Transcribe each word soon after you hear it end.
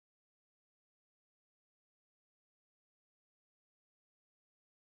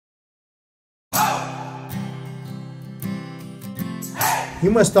You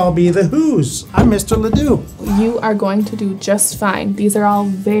must all be the Who's. I'm Mr. LaDue. You are going to do just fine. These are all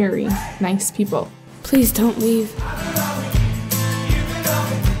very nice people. Please don't leave.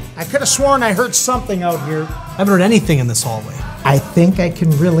 I could have sworn I heard something out here. I haven't heard anything in this hallway. I think I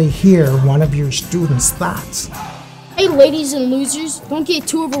can really hear one of your students' thoughts. Hey, ladies and losers, don't get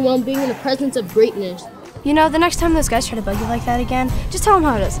too overwhelmed being in the presence of greatness. You know, the next time those guys try to bug you like that again, just tell them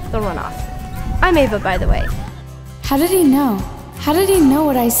how it is. They'll run off. I'm Ava, by the way. How did he know? How did he know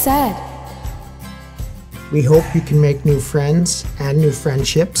what I said? We hope you can make new friends and new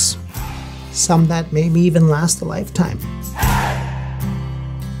friendships, some that maybe even last a lifetime.